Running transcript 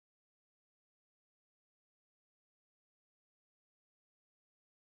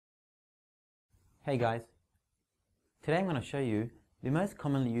Hey guys, today I'm going to show you the most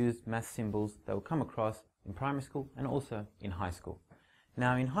commonly used math symbols that will come across in primary school and also in high school.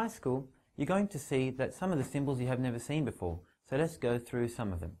 Now in high school you're going to see that some of the symbols you have never seen before, so let's go through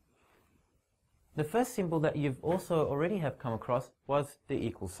some of them. The first symbol that you've also already have come across was the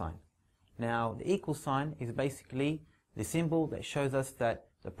equal sign. Now the equal sign is basically the symbol that shows us that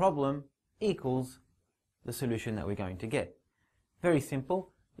the problem equals the solution that we're going to get. Very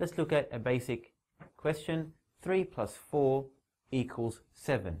simple. Let's look at a basic question. 3 plus 4 equals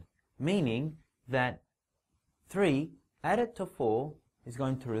 7, meaning that 3 added to 4 is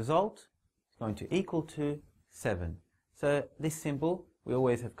going to equal to 7. So this symbol, we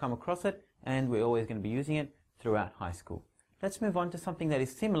always have come across it and we're always going to be using it throughout high school. Let's move on to something that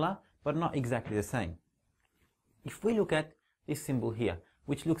is similar but not exactly the same. If we look at this symbol here,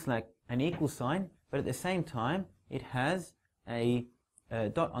 which looks like an equal sign, but at the same time it has a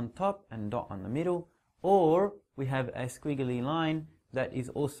dot on top and dot on the middle, or we have a squiggly line that is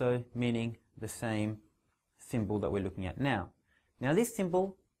also meaning the same symbol that we're looking at now. Now this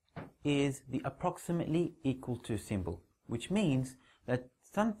symbol is the approximately equal to symbol, which means that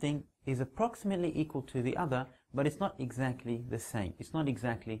something is approximately equal to the other, but it's not exactly the same. It's not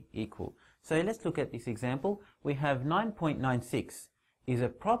exactly equal. So let's look at this example. We have 9.96 is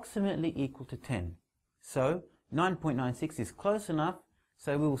approximately equal to 10. So 9.96 is close enough,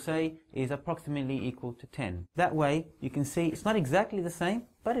 so we will say is approximately equal to 10. That way you can see it's not exactly the same,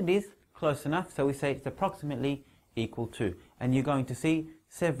 but it is close enough, so we say it's approximately equal to. And you're going to see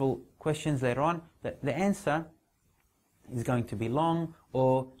several questions later on that the answer is going to be long,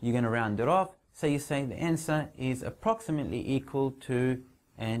 or you're going to round it off. So you say the answer is approximately equal to,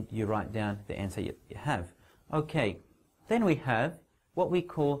 and you write down the answer you have. Okay, then we have what we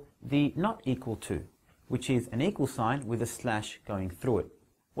call the not equal to, which is an equal sign with a slash going through it.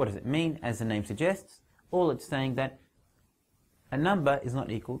 What does it mean? As the name suggests, all it's saying that a number is not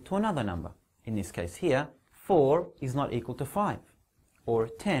equal to another number. In this case here, 4 is not equal to 5, or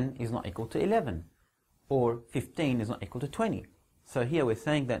 10 is not equal to 11, or 15 is not equal to 20. So here we're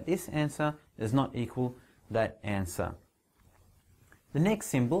saying that this answer does not equal that answer. The next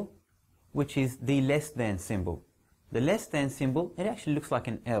symbol, which is the less than symbol. The less than symbol, it actually looks like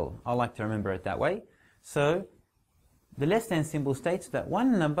an L. I like to remember it that way. So the less than symbol states that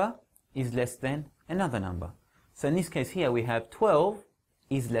one number is less than another number. So in this case here we have 12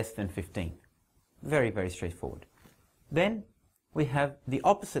 is less than 15. Very, very straightforward. Then we have the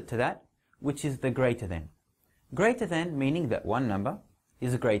opposite to that, which is the greater than. Greater than meaning that one number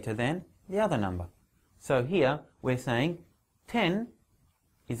is greater than the other number. So here we're saying 10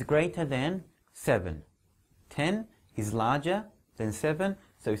 is greater than 7. 10 is larger than 7,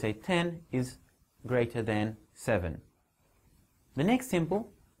 so we say 10 is greater than 7. The next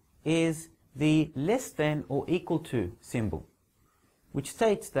symbol is the less than or equal to symbol, which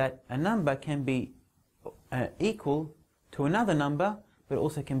states that a number can be equal to another number, but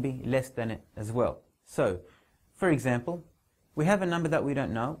also can be less than it as well. So, for example, we have a number that we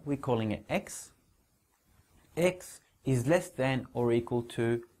don't know, we're calling it x. X is less than or equal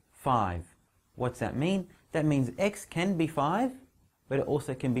to 5. What's that mean? That means x can be 5, but it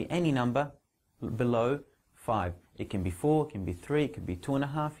also can be any number below 5. It can be 4, it can be 3, it can be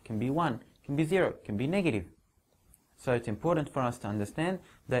 2.5, it can be 1, it can be 0, it can be negative. So it's important for us to understand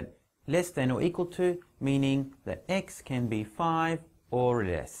that less than or equal to, meaning that x can be 5 or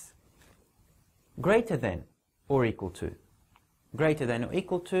less. Greater than or equal to. Greater than or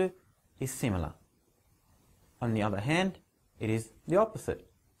equal to is similar. On the other hand, it is the opposite.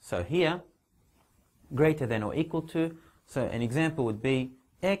 So here, greater than or equal to, so an example would be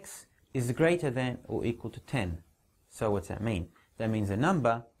x is greater than or equal to 10. So what's that mean? That means a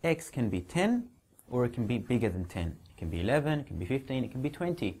number x can be 10 or it can be bigger than 10. It can be 11, it can be 15, it can be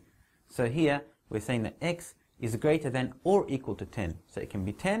 20. So here we're saying that x is greater than or equal to 10. So it can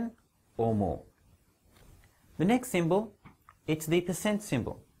be 10 or more. The next symbol, it's the percent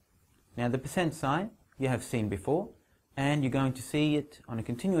symbol. Now the percent sign you have seen before, and you're going to see it on a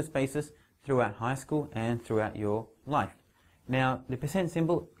continuous basis throughout high school and throughout your life. Now the percent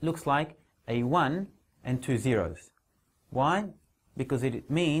symbol looks like a 1 and 2 zeros. Why? Because it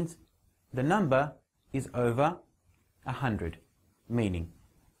means the number is over 100. Meaning,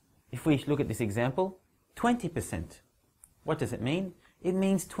 if we look at this example, 20%. What does it mean? It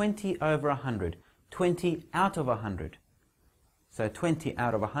means 20 over 100. 20 out of 100. So 20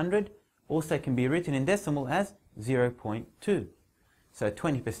 out of 100 also can be written in decimal as 0.2. So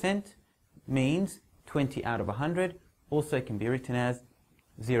 20% means 20 out of 100 also can be written as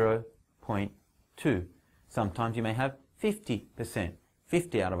 0.2. Sometimes you may have 50%,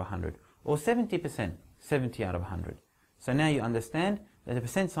 50 out of 100, or 70%, 70 out of 100. So now you understand that the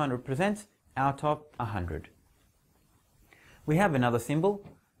percent sign represents out of 100. We have another symbol,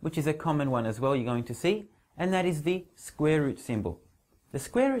 which is a common one as well you're going to see, and that is the square root symbol. The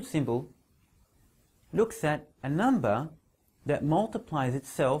square root symbol looks at a number that multiplies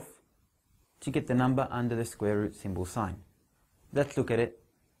itself to get the number under the square root symbol sign. Let's look at it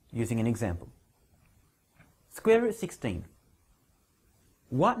using an example. Square root 16.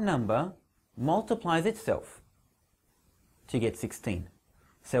 What number multiplies itself to get 16?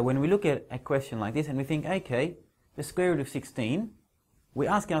 So when we look at a question like this and we think, okay, the square root of 16, we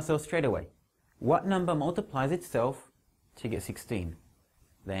ask ourselves straight away, what number multiplies itself to get 16?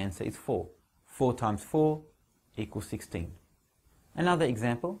 The answer is 4. 4 times 4 equals 16. Another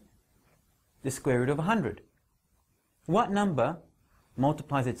example, the square root of 100. What number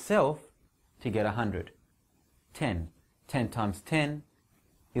multiplies itself to get 100? 10. 10 times 10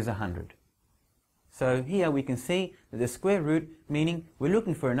 is 100. So here we can see that the square root, meaning we're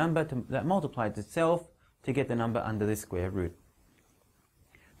looking for a number that multiplies itself to get the number under the square root.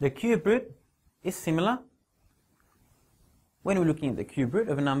 The cube root is similar. When we're looking at the cube root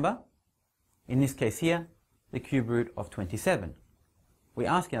of a number, in this case here, the cube root of 27, we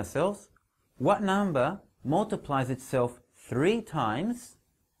ask ourselves, what number multiplies itself 3 times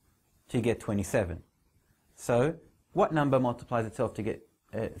to get 27? So, what number multiplies itself to get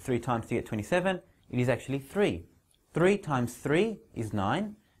 3 times to get 27? It is actually 3. 3 times 3 is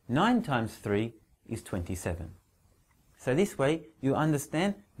 9. 9 times 3 is 27. So this way, you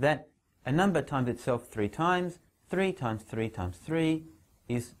understand that a number times itself 3 times. 3 times 3 times 3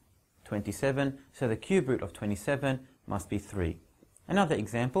 is 27. So the cube root of 27 must be 3. Another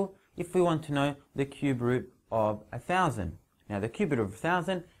example, if we want to know the cube root of 1,000. Now the cube root of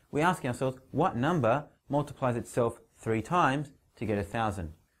 1,000, we ask ourselves, what number multiplies itself 3 times to get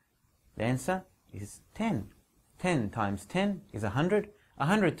 1,000? The answer is 10. 10 times 10 is 100.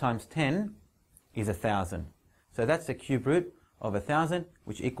 100 times 10 is 1,000. So that's the cube root of 1,000,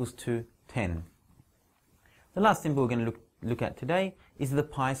 which equals to 10. The last symbol we're going to look at today is the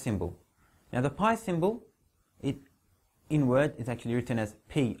pi symbol. Now the pi symbol, in Word, is actually written as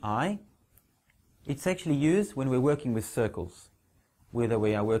pi. It's actually used when we're working with circles, whether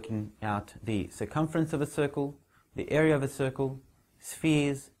we are working out the circumference of a circle, the area of a circle,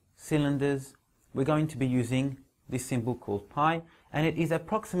 spheres, cylinders. We're going to be using this symbol called pi, and it is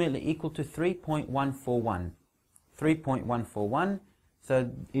approximately equal to 3.141. 3.141,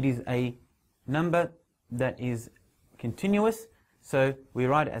 so it is a number that is continuous, so we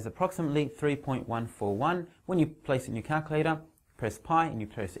write it as approximately 3.141. When you place it in your calculator, press pi and you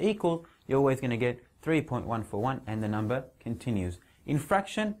press equal, you're always going to get 3.141 and the number continues. In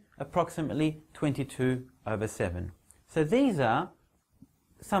fraction, approximately 22/7. So these are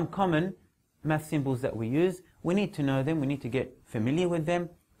some common math symbols that we use. We need to know them, we need to get familiar with them.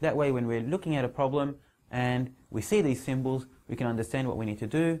 That way when we're looking at a problem and we see these symbols, we can understand what we need to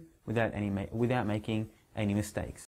do without making any mistakes.